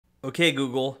Okay,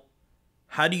 Google,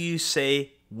 how do you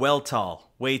say Weltall?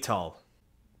 Weltall.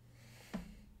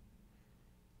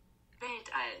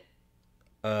 Weltall.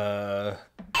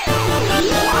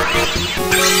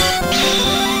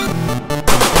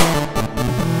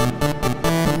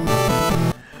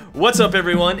 What's up,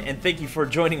 everyone, and thank you for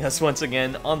joining us once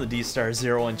again on the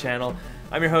D-Star01 channel.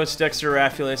 I'm your host, Dexter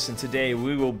Arafiles, and today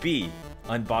we will be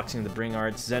unboxing the Bring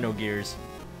Arts Xenogears.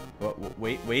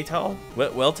 Weltall?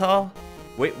 Weltall?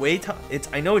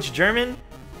 Weltall? I know it's German,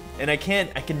 and I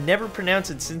can never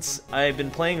pronounce it since I've been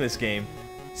playing this game.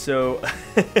 So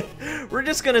we're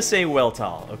just gonna say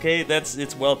Weltall, okay? It's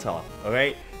Weltall,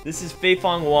 alright? This is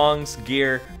Feifong Wang's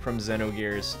gear from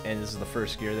Xenogears, and this is the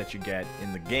first gear that you get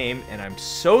in the game, and I'm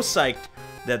so psyched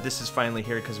that this is finally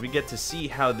here because we get to see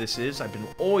how this is. I've been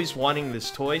always wanting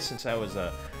this toy since I was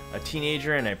a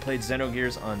teenager, and I played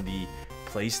Xenogears on the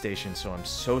PlayStation, so I'm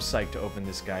so psyched to open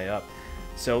this guy up.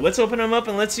 So let's open him up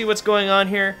and let's see what's going on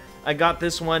here. I got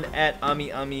this one at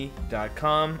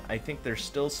AmiAmi.com. I think there's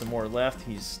still some more left.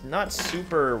 He's not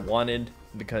super wanted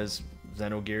because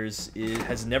Xenogears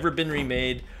has never been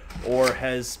remade or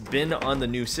has been on the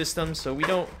new system, so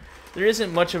there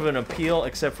isn't much of an appeal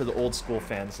except for the old school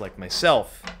fans like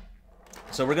myself.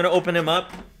 So we're gonna open him up.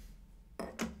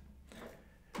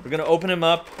 We're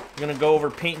gonna go over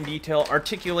paint and detail,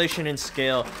 articulation and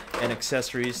scale, and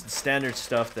accessories, the standard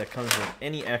stuff that comes with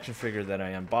any action figure that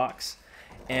I unbox.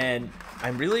 And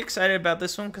I'm really excited about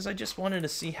this one because I just wanted to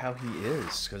see how he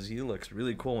is, because he looks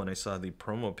really cool when I saw the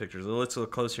promo pictures. So let's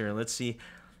look closer and let's see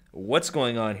what's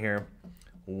going on here.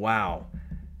 Wow.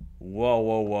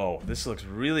 Whoa. This looks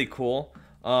really cool.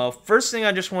 First thing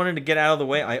I just wanted to get out of the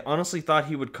way, I honestly thought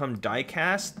he would come die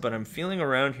cast, but I'm feeling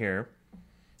around here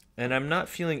and I'm not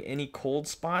feeling any cold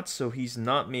spots, so he's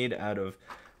not made out of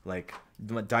like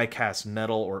die cast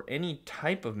metal or any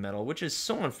type of metal, which is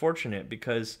so unfortunate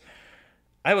because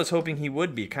I was hoping he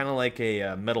would be kind of like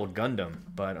a metal Gundam,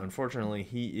 but unfortunately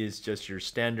he is just your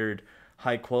standard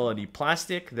high quality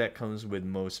plastic that comes with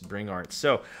most Bring Arts.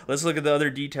 So let's look at the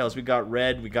other details. We got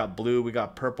red, we got blue, we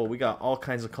got purple, we got all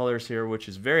kinds of colors here, which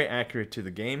is very accurate to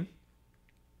the game.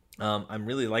 I'm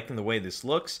really liking the way this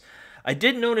looks. I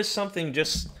did notice something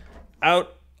just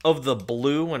out of the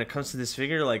blue when it comes to this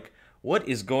figure, like what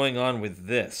is going on with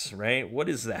this, right? What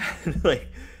is that? Like,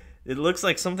 it looks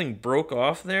like something broke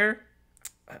off there.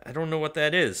 I don't know what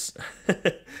that is.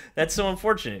 That's so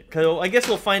unfortunate. I guess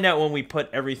we'll find out when we put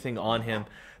everything on him.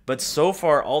 But so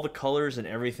far, all the colors and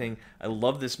everything, I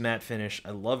love this matte finish. I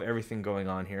love everything going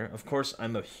on here. Of course,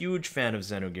 I'm a huge fan of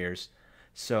Xenogears,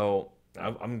 so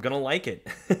I'm going to like it.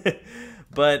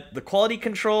 But the quality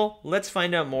control, let's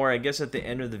find out more, I guess, at the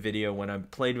end of the video when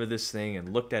I've played with this thing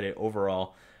and looked at it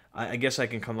overall. I guess I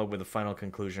can come up with a final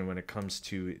conclusion when it comes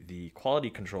to the quality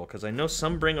control, because I know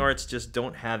some Bring Arts just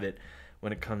don't have it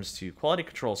when it comes to quality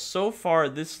control. So far,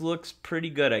 this looks pretty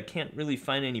good. I can't really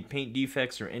find any paint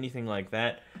defects or anything like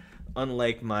that,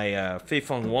 unlike my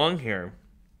Feifong Wang here,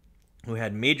 who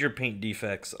had major paint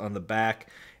defects on the back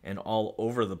and all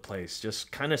over the place.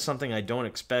 Just kind of something I don't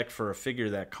expect for a figure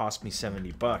that cost me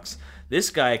 70 bucks. This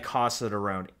guy costed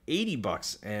around 80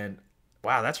 bucks, and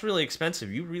wow, that's really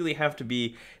expensive. You really have to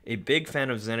be a big fan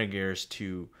of Xenogears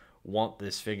to want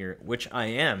this figure, which I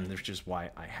am, which is why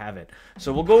I have it.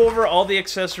 So we'll go over all the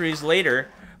accessories later,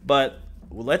 but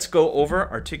let's go over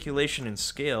articulation and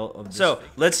scale of this figure.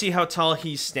 Let's see how tall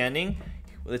he's standing.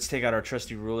 Let's take out our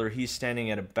trusty ruler. He's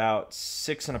standing at about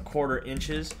 6¼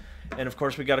 inches, and of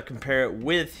course we got to compare it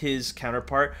with his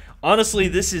counterpart. Honestly,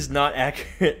 this is not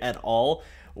accurate at all.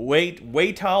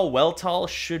 Weltall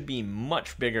should be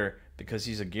much bigger because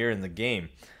he's a gear in the game.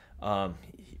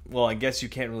 Well, I guess you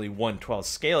can't really 1/12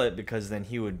 scale it because then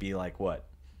he would be like, what,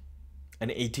 an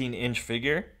 18-inch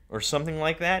figure or something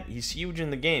like that? He's huge in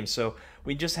the game, so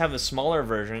we just have a smaller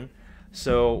version,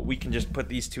 so we can just put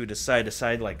these two side to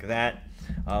side like that.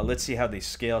 Let's see how they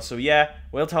scale. So yeah,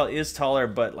 Weltall is taller,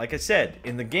 but like I said,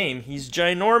 in the game, he's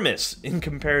ginormous in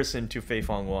comparison to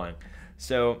Feifong Wang.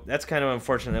 So that's kind of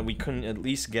unfortunate that we couldn't at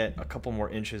least get a couple more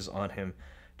inches on him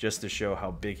just to show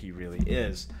how big he really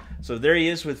is. So there he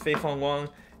is with Feifong Wang.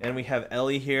 And we have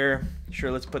Ellie here.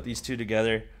 Sure, let's put these two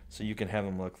together so you can have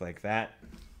them look like that.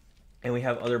 And we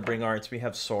have other Bring Arts. We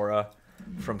have Sora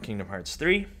from Kingdom Hearts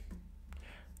 3.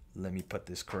 Let me put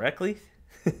this correctly.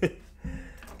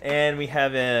 And we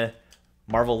have a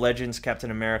Marvel Legends Captain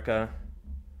America.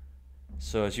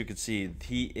 So as you can see,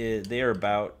 they are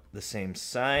about the same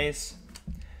size.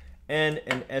 And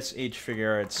an SH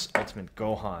Figure Arts Ultimate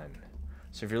Gohan.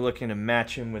 So if you're looking to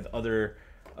match him with other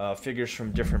figures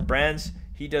from different brands,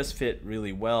 he does fit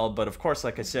really well. But of course,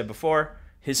 like I said before,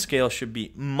 his scale should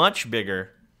be much bigger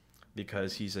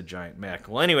because he's a giant mech.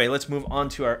 Well, anyway, let's move on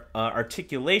to our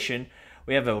articulation.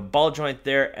 We have a ball joint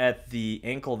there at the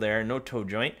ankle there, no toe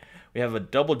joint. We have a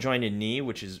double jointed knee,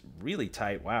 which is really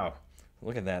tight. Wow,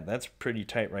 look at that. That's pretty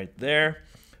tight right there.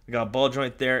 We got a ball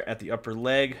joint there at the upper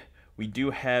leg. We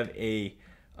do have a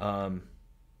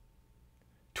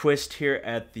twist here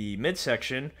at the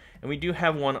midsection, and we do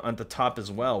have one on the top as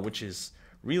well, which is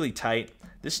really tight.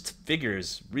 This figure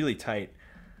is really tight.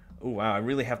 Oh wow, I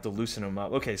really have to loosen him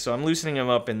up. Okay, so I'm loosening him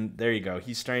up, and there you go.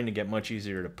 He's starting to get much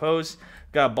easier to pose.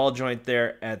 Got a ball joint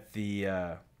there at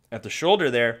the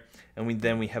shoulder there, and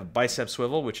then we have bicep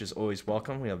swivel, which is always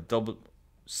welcome. We have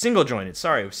single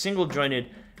jointed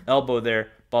elbow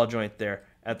there, ball joint there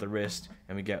at the wrist,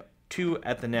 and we get 2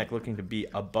 at the neck, looking to be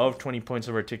above 20 points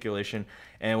of articulation.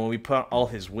 And when we put all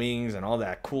his wings and all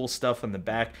that cool stuff on the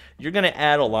back, you're going to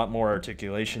add a lot more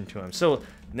articulation to him. So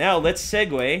now let's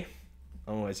segue.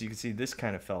 Oh, as you can see, this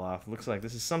kind of fell off. Looks like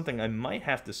this is something I might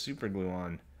have to super glue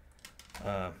on.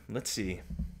 Let's see.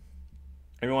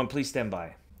 Everyone, please stand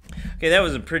by. Okay, that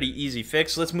was a pretty easy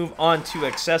fix. Let's move on to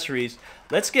accessories.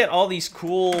 Let's get all these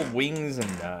cool wings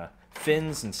and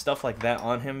fins and stuff like that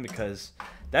on him, because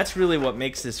that's really what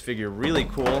makes this figure really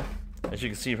cool. As you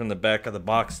can see from the back of the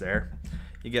box there,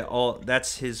 you get all,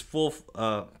 that's his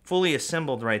fully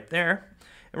assembled right there.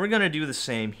 And we're going to do the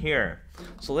same here.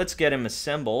 So let's get him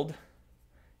assembled.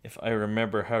 If I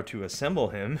remember how to assemble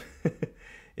him.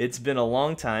 It's been a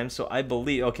long time, so I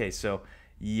believe, okay, so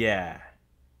yeah.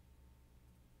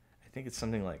 I think it's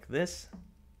something like this.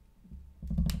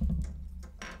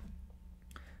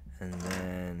 And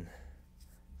then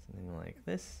something like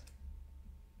this.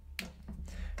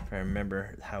 If I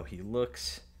remember how he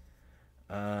looks.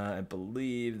 I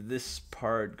believe this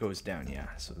part goes down, yeah.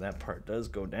 So that part does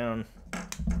go down.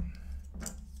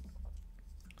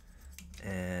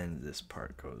 And this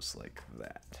part goes like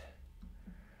that.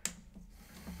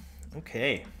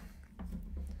 Okay.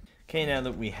 Okay, now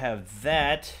that we have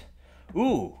that.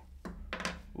 Ooh.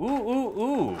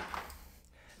 Ooh.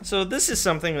 So this is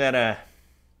something that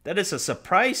is a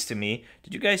surprise to me.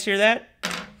 Did you guys hear that?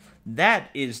 That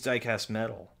is die-cast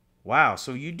metal. Wow,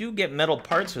 so you do get metal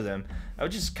parts with him. I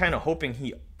was just kind of hoping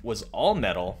he was all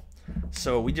metal.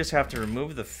 So we just have to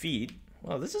remove the feet.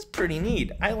 Well, this is pretty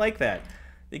neat. I like that.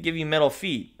 They give you metal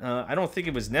feet. I don't think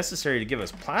it was necessary to give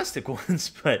us plastic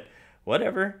ones, but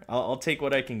whatever. I'll take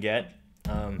what I can get.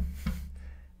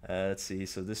 Let's see.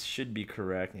 So this should be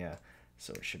correct. Yeah.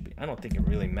 So it should be. I don't think it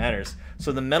really matters.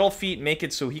 So the metal feet make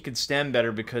it so he can stand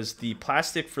better, because the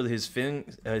plastic for his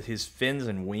fins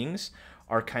and wings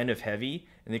are kind of heavy,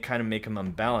 and they kind of make him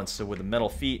unbalanced. So with the metal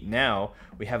feet now,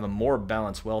 we have a more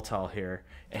balanced Weltall here,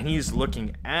 and he's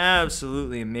looking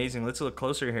absolutely amazing. Let's look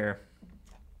closer here.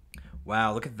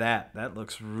 Wow, look at that. That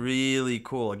looks really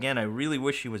cool. Again, I really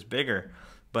wish he was bigger,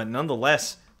 but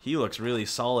nonetheless, he looks really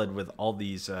solid with all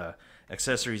these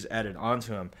accessories added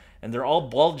onto him. And they're all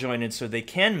ball jointed, so they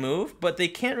can move, but they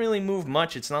can't really move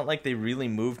much. It's not like they really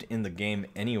moved in the game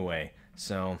anyway.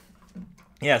 So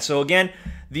yeah, so again,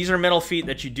 these are metal feet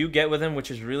that you do get with him, which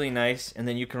is really nice, and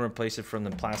then you can replace it from the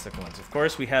plastic ones. Of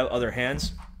course, we have other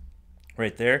hands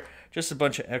right there. Just a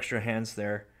bunch of extra hands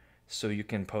there, so you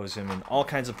can pose him in all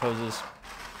kinds of poses.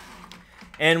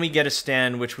 And we get a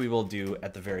stand, which we will do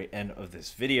at the very end of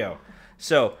this video.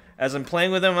 So, as I'm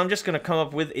playing with him, I'm just going to come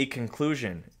up with a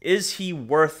conclusion. Is he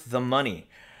worth the money?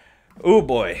 Oh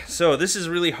boy, so this is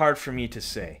really hard for me to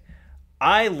say.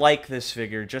 I like this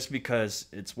figure just because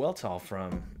it's Weltall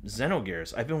from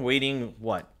Xenogears. I've been waiting,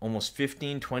 what, almost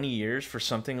 15, 20 years for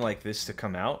something like this to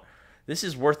come out. This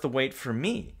is worth the wait for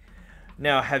me.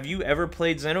 Now, have you ever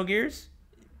played Xenogears?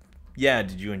 Yeah,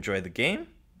 did you enjoy the game?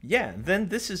 Yeah, then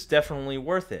this is definitely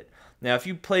worth it. Now, if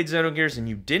you played Xenogears and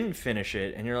you didn't finish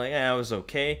it, and you're like, yeah, it was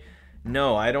okay,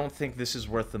 no, I don't think this is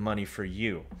worth the money for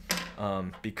you.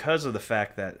 Because of the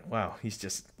fact that, wow, he's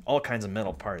just all kinds of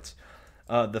metal parts.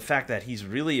 The fact that he's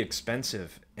really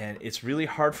expensive, and it's really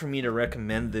hard for me to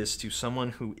recommend this to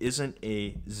someone who isn't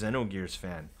a Xenogears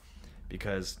fan,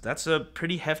 because that's a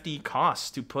pretty hefty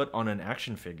cost to put on an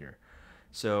action figure.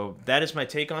 So that is my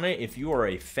take on it. If you are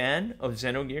a fan of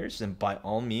Xenogears, then by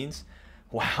all means,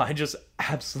 wow, I just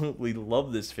absolutely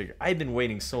love this figure. I've been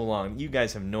waiting so long. You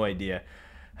guys have no idea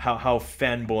how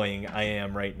fanboying I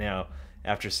am right now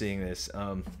after seeing this.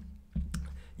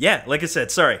 Yeah, like I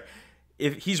said, sorry.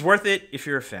 If he's worth it if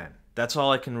you're a fan. That's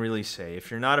all I can really say.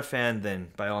 If you're not a fan, then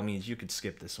by all means, you could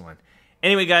skip this one.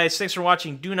 Anyway, guys, thanks for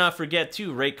watching. Do not forget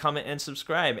to rate, comment, and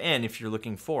subscribe. And if you're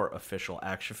looking for official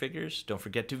action figures, don't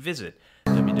forget to visit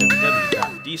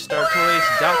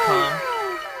www.dstartoys.com,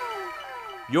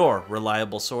 your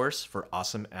reliable source for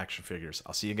awesome action figures.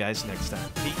 I'll see you guys next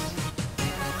time.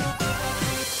 Peace.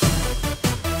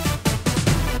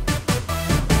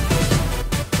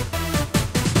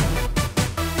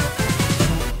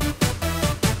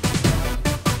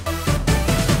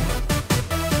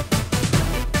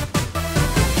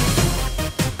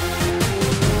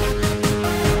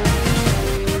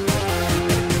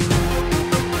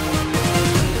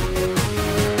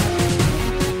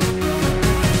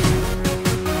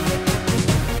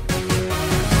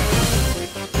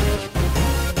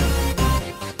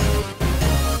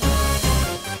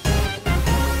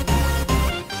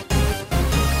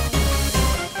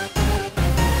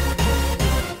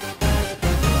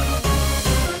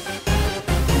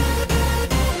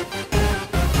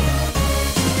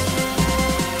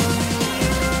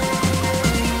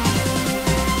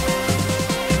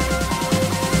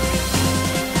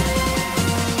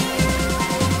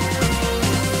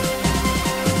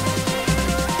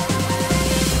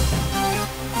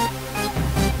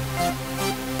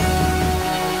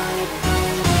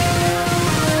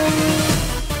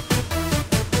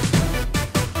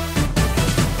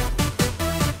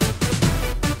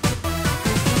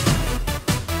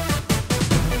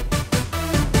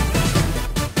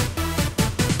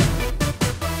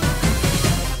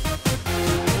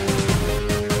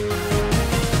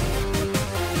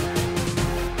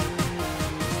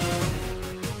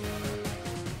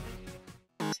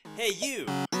 Hey you!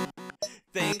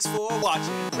 Thanks for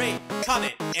watching. Rate,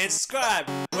 comment, and subscribe.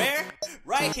 Where?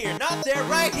 Right here. Not there,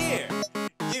 right here.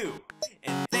 You.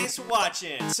 And thanks for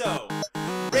watching. So,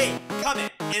 rate,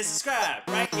 comment, and subscribe.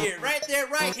 Right here, right there,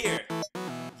 right here.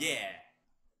 Yeah.